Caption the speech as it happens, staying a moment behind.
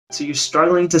So you're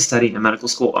struggling to study in medical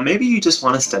school, or maybe you just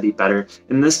want to study better.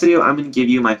 In this video, I'm going to give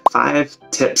you my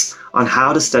 5 tips on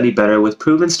how to study better with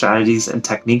proven strategies and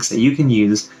techniques that you can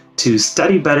use to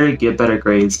study better, get better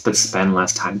grades, but spend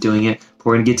less time doing it.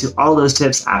 We're going to get to all those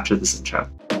tips after this intro.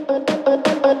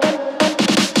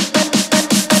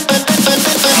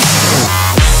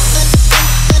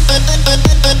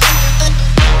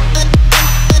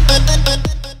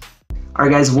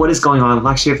 Alright guys, what is going on?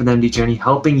 Lex here for TheMDJourney,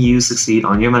 helping you succeed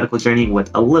on your medical journey with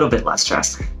a little bit less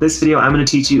stress. This video, I'm going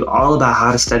to teach you all about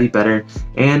how to study better,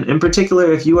 and in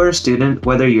particular, if you are a student,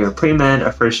 whether you're a pre-med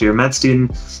or first-year med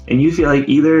student, and you feel like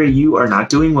either you are not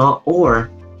doing well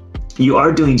or you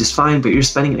are doing just fine, but you're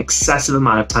spending an excessive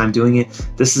amount of time doing it,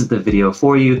 this is the video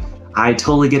for you. I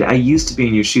totally get it. I used to be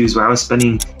in your shoes where I was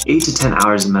spending 8 to 10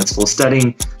 hours in med school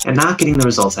studying and not getting the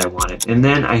results I wanted. And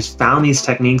then I found these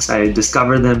techniques, I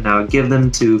discovered them, now I give them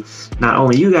to not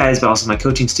only you guys, but also my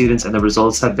coaching students, and the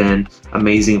results have been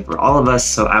amazing for all of us.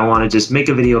 So I want to just make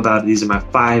a video about it. These are my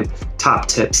 5 top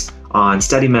tips on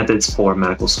study methods for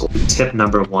medical school. Tip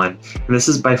number 1, and this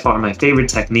is by far my favorite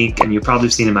technique, and you've probably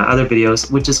seen in my other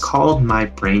videos, which is called my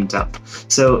brain dump.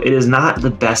 So it is not the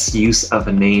best use of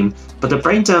a name, but the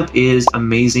brain dump is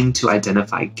amazing to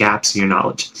identify gaps in your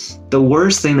knowledge. The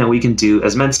worst thing that we can do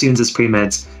as med students, as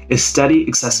pre-meds, is study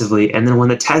excessively, and then when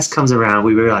the test comes around,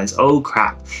 we realize, oh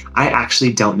crap, I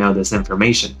actually don't know this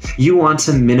information. You want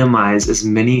to minimize as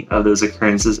many of those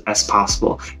occurrences as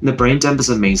possible, and the brain dump is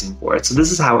amazing for it. So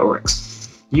this is how it works.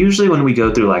 Usually when we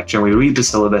go through lecture and we read the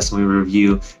syllabus and we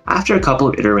review, after a couple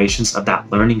of iterations of that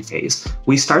learning phase,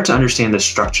 we start to understand the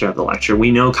structure of the lecture.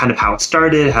 We know kind of how it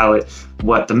started,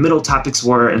 what the middle topics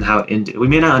were, and how it ended. We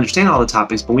may not understand all the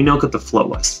topics, but we know what the flow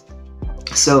was.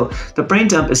 So the brain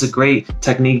dump is a great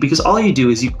technique because all you do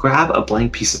is you grab a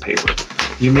blank piece of paper.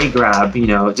 You may grab,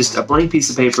 just a blank piece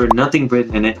of paper, nothing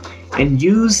written in it, and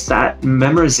use that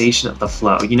memorization of the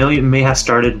flow. You may have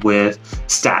started with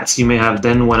stats. You may have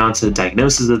then went on to the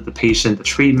diagnosis of the patient, the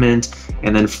treatment,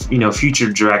 and then,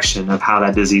 future direction of how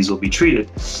that disease will be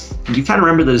treated. You kind of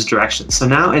remember those directions. So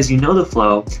now as you know the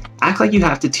flow, act like you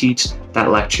have to teach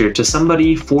that lecture to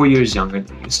somebody 4 years younger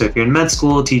than you. So if you're in med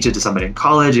school, teach it to somebody in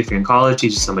college. If you're in college,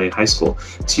 teach it to somebody in high school.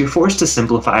 So you're forced to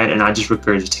simplify it and not just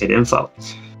regurgitate info.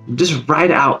 Just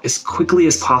write out as quickly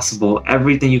as possible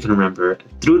everything you can remember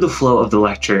through the flow of the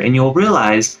lecture, and you'll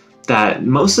realize that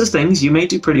most of the things you may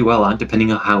do pretty well on,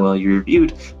 depending on how well you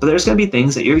reviewed, but there's going to be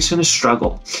things that you're just going to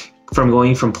struggle from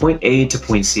going from point A to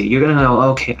point C. You're going to know,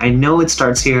 okay, I know it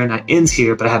starts here and it ends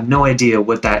here, but I have no idea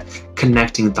what that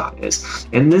connecting thought is.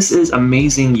 And this is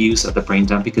amazing use of the brain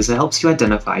dump because it helps you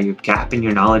identify your gap in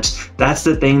your knowledge. That's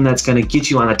the thing that's going to get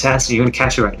you on the test, and you're going to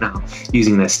catch it right now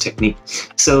using this technique.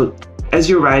 So as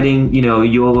you're writing,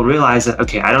 you'll realize that,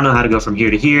 okay, I don't know how to go from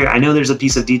here to here. I know there's a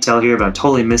piece of detail here, but I'm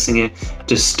totally missing it.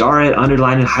 Just star it,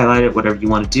 underline it, highlight it, whatever you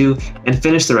want to do, and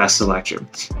finish the rest of the lecture.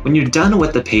 When you're done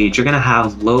with the page, you're going to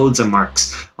have loads of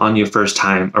marks on your first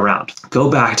time around.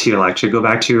 Go back to your lecture, go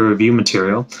back to your review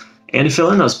material, and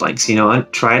fill in those blanks,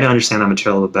 try to understand that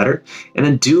material a little better, and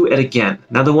then do it again.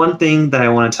 Now, the one thing that I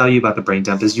want to tell you about the brain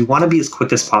dump is you want to be as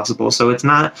quick as possible. So it's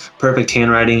not perfect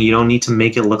handwriting. You don't need to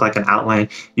make it look like an outline.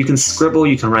 You can scribble,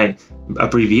 you can write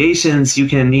abbreviations, you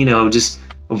can, just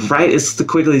write as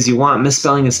quickly as you want.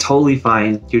 Misspelling is totally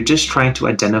fine. You're just trying to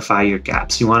identify your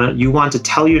gaps. You want to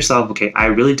tell yourself, okay, I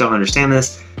really don't understand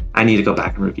this. I need to go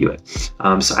back and review it.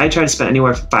 So I try to spend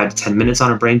anywhere from 5 to 10 minutes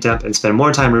on a brain dump and spend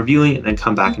more time reviewing and then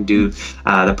come back and do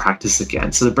the practice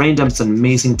again. So the brain dump is an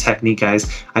amazing technique,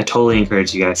 guys. I totally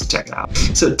encourage you guys to check it out.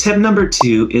 So tip number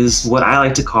 2 is what I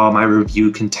like to call my review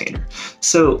container.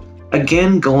 So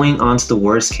again, going on to the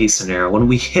worst case scenario, when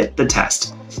we hit the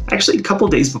test, actually a couple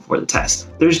days before the test,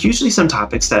 there's usually some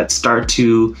topics that start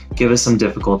to give us some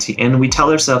difficulty, and we tell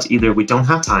ourselves either we don't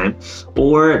have time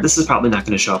or this is probably not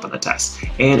going to show up on the test.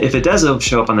 And if it does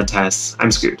show up on the test, I'm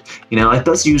screwed.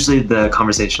 That's usually the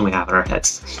conversation we have in our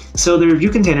heads. So the review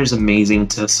container is amazing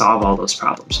to solve all those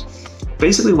problems.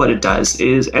 Basically what it does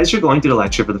is, as you're going through the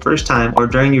lecture for the first time or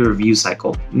during your review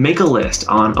cycle, make a list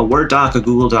on a Word doc, a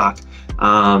Google Doc,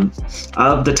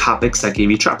 of the topics that gave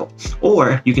you trouble.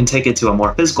 Or you can take it to a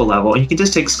more physical level, and you can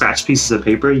just take scratch pieces of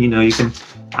paper. You can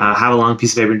have a long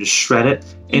piece of paper and just shred it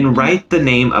and write the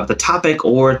name of the topic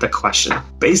or the question.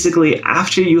 Basically,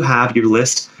 after you have your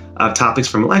list of topics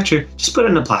from a lecture, just put it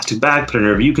in a plastic bag, put it in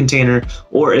a review container,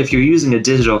 or if you're using a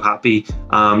digital copy,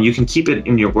 you can keep it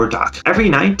in your Word doc. Every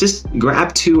night, just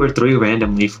grab 2 or 3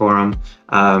 randomly from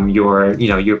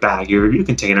your bag, your review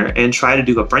container, and try to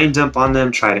do a brain dump on them,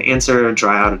 try to answer,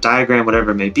 draw out a diagram,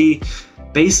 whatever it may be.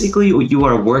 Basically, you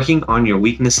are working on your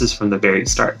weaknesses from the very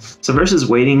start. So versus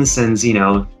waiting since,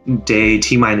 day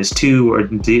T-2 or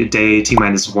day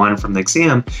T-1 from the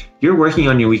exam, you're working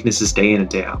on your weaknesses day in and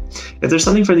day out. If there's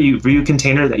something for the review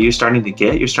container that you're starting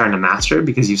to master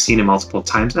because you've seen it multiple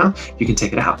times now, you can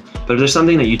take it out. But if there's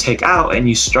something that you take out and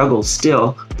you struggle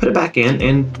still, put it back in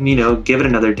and, give it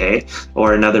another day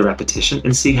or another repetition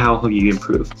and see how you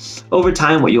improve. Over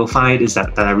time, what you'll find is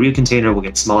that review container will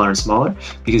get smaller and smaller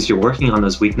because you're working on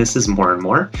those weaknesses more and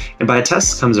more. And by the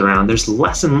test comes around, there's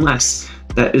less and less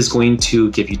that is going to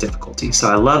give you difficulty.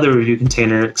 So I love the review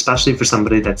container, especially for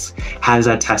somebody that has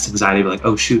that test anxiety, like,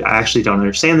 oh shoot, I actually don't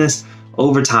understand this.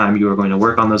 Over time, you are going to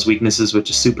work on those weaknesses, which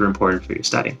is super important for your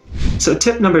study. So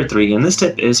tip number 3, and this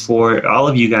tip is for all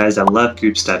of you guys that love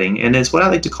group studying, and it's what I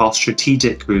like to call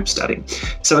strategic group studying.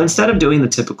 So instead of doing the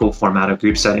typical format of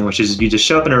group studying, which is you just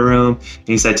show up in a room and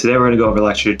you say, today we're going to go over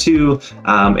lecture 2,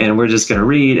 and we're just going to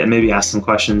read and maybe ask some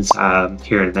questions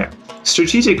here and there.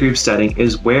 Strategic group studying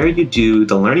is where you do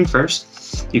the learning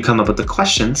first, you come up with the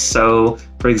questions. So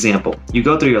for example, you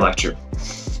go through your lecture.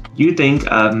 You think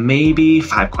of maybe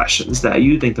 5 questions that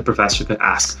you think the professor could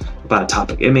ask about a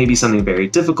topic. It may be something very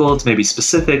difficult, maybe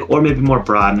specific, or maybe more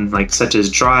broad, and such as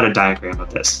draw out a diagram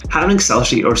of this. Have an Excel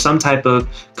sheet or some type of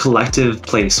collective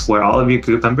place where all of your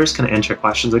group members can enter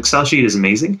questions. Excel sheet is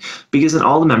amazing because then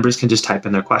all the members can just type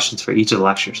in their questions for each of the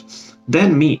lectures.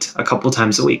 Then meet a couple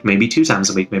times a week, maybe 2 times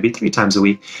a week, maybe 3 times a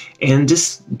week, and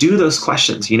just do those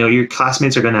questions. Your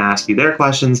classmates are going to ask you their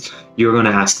questions, you're going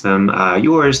to ask them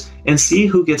yours, and see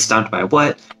who gets stumped by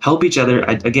what. Help each other,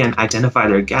 again, identify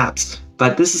their gaps.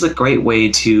 But this is a great way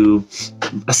to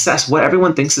assess what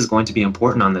everyone thinks is going to be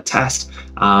important on the test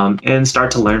and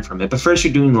start to learn from it. But first,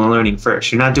 you're doing the learning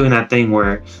first. You're not doing that thing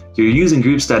where you're using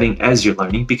group studying as you're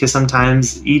learning, because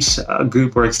sometimes each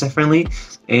group works differently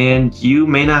and you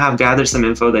may not have gathered some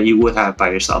info that you would have by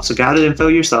yourself. So gather the info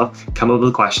yourself, come up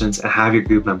with questions, and have your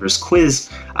group members quiz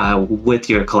with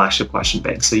your collection question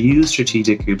bank. So use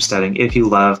strategic group studying if you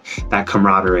love that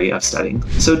camaraderie of studying.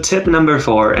 So tip number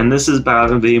 4, and this is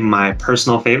probably my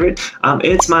personal favorite,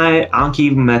 it's my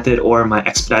Anki method or my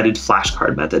expedited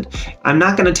flashcard method. I'm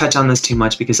not going to touch on this too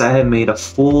much because I have made a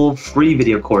full free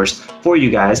video course for you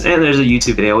guys, and there's a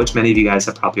YouTube video which many of you guys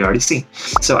have probably already seen.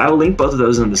 So I will link both of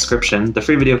those in the description. The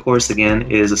free video course, again,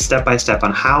 is a step-by-step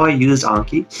on how I used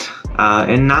Anki,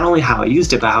 and not only how I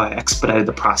used it, but how I expedited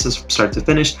the process from start to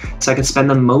finish so I could spend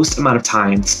the most amount of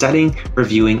time studying,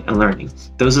 reviewing, and learning.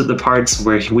 Those are the parts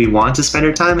where we want to spend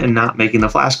our time and not making the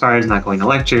flashcards, not going to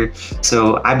lecture.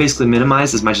 So I basically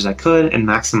minimized as much as I could and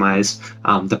maximize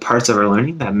the parts of our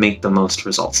learning that make the most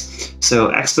results. So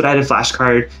expedited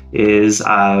flashcard is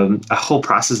a whole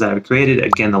process that I've created.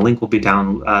 Again, the link will be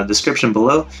down the description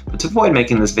below. But to avoid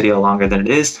making this video longer than it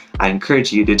is, I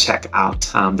encourage you to check out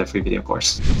the free video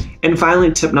course. And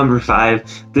finally, tip number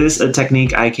 5, this is a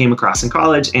technique I came across in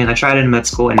college and I tried it in med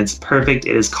school and it's perfect.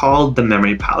 It is called the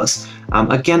memory palace.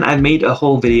 Again, I've made a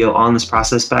whole video on this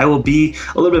process, but I will be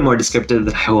a little bit more descriptive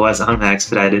than I was on my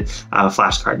expedited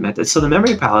flashcard method. So the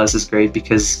memory palace is great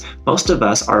because most of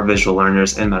us are visual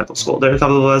learners in medical school. There are a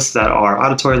couple of us that are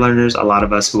auditory learners, a lot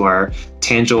of us who are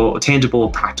tangible,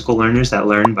 practical learners that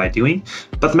learn by doing.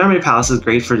 But the memory palace is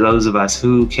great for those of us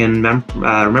who can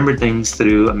remember things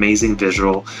through amazing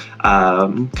visual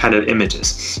kind of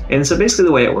images. And so basically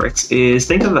the way it works is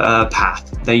think of a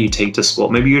path that you take to school.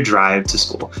 Maybe your drive to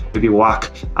school. Maybe you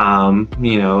walk,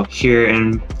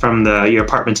 here from your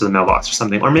apartment to the mailbox or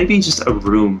something, or maybe just a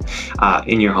room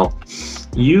in your home.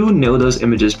 You know those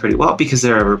images pretty well because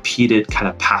they're a repeated kind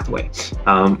of pathway.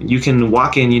 You can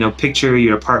walk in, picture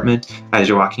your apartment as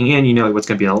you're walking in, you know what's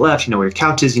going to be on the left, you know where your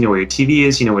couch is, you know where your TV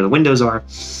is, you know where the windows are.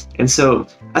 And so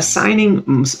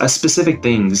assigning specific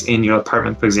things in your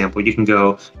apartment, for example, you can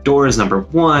go doors number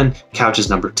 1, couches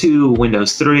number 2,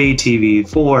 windows 3, TV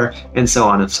 4, and so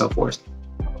on and so forth.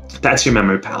 That's your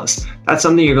memory palace. That's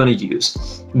something you're going to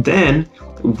use. Then,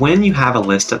 when you have a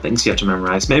list of things you have to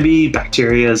memorize, maybe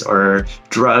bacterias or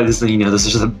drugs, this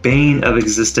is the bane of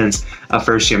existence of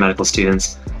first-year medical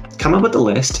students, come up with a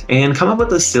list and come up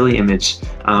with a silly image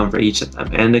for each of them.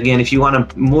 And again, if you want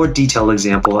a more detailed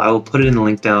example, I will put it in the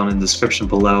link down in the description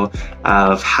below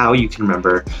of how you can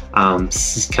remember,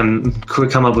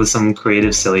 come up with some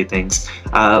creative, silly things.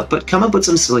 But come up with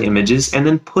some silly images and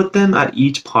then put them at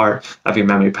each part of your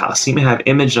memory palace. So you may have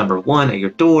image number 1 at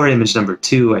your door, image number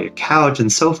 2 at your couch,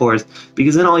 and so forth,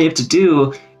 because then all you have to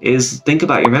do is think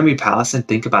about your memory palace and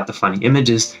think about the funny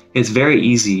images it's very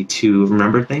easy to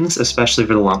remember things, especially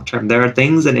for the long term. There are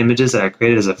things and images that I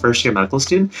created as a first-year medical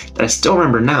student that I still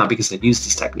remember now because I've used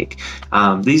this technique.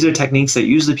 These are techniques that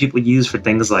usually people use for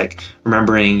things like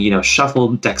remembering,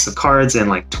 shuffled decks of cards in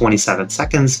like 27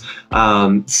 seconds.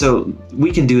 So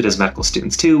we can do it as medical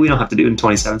students too. We don't have to do it in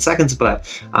 27 seconds, but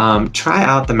try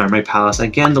out the Memory Palace.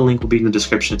 Again, the link will be in the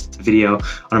description of the video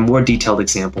on a more detailed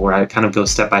example where I kind of go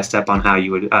step by step on how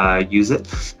you would use it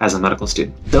as a medical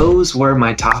student. Those were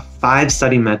my top 5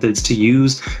 study methods to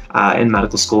use in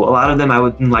medical school. A lot of them I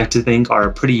would like to think are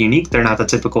pretty unique. They're not the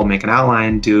typical make an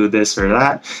outline, do this or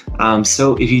that.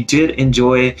 So if you did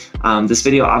enjoy this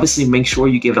video, obviously make sure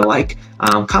you give it a like.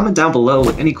 Comment down below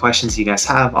with any questions you guys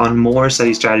have on more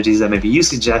study strategies that maybe you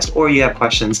suggest or you have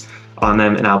questions on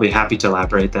them, and I'll be happy to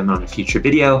elaborate them on a future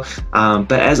video.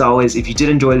 But as always, if you did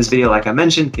enjoy this video, like I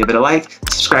mentioned, give it a like,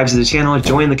 subscribe to the channel,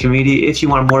 join the community. If you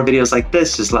want more videos like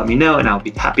this, just let me know and I'll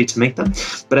be happy to make them.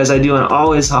 But as I do on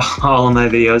all of my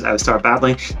videos, I will start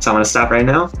babbling. So I'm gonna stop right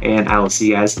now and I will see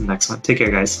you guys in the next one. Take care,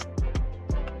 guys.